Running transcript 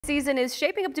Season is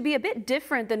shaping up to be a bit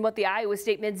different than what the Iowa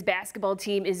State men's basketball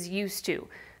team is used to.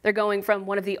 They're going from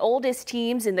one of the oldest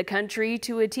teams in the country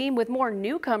to a team with more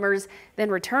newcomers than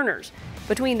returners.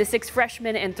 Between the 6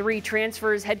 freshmen and 3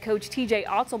 transfers, head coach TJ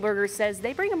Otzelberger says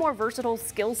they bring a more versatile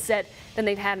skill set than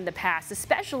they've had in the past,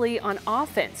 especially on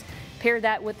offense. Pair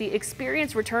that with the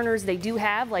experienced returners they do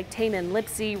have, like Taman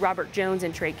Lipsey, Robert Jones,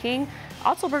 and Trey King.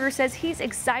 Otzelberger says he's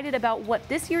excited about what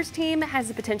this year's team has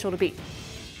the potential to be.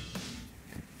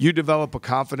 You develop a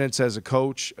confidence as a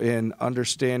coach in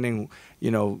understanding,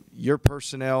 your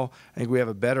personnel. I think we have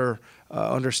a better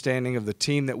understanding of the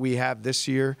team that we have this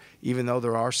year, even though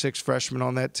there are 6 freshmen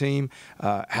on that team.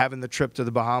 Having the trip to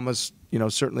the Bahamas,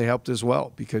 certainly helped as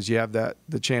well, because you have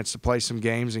the chance to play some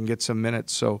games and get some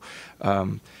minutes. So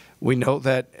we know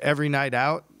that every night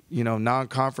out,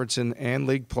 non-conference and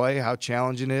league play, how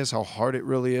challenging it is, how hard it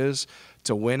really is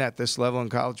to win at this level in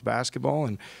college basketball.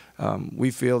 And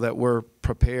we feel that we're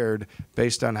prepared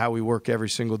based on how we work every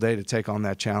single day to take on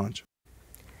that challenge.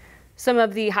 Some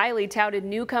of the highly touted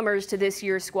newcomers to this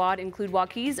year's squad include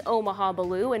Waukee's Omaha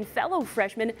Biliew and fellow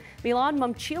freshman Milan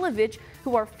Momcilovic,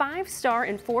 who are 5-star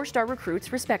and 4-star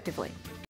recruits respectively.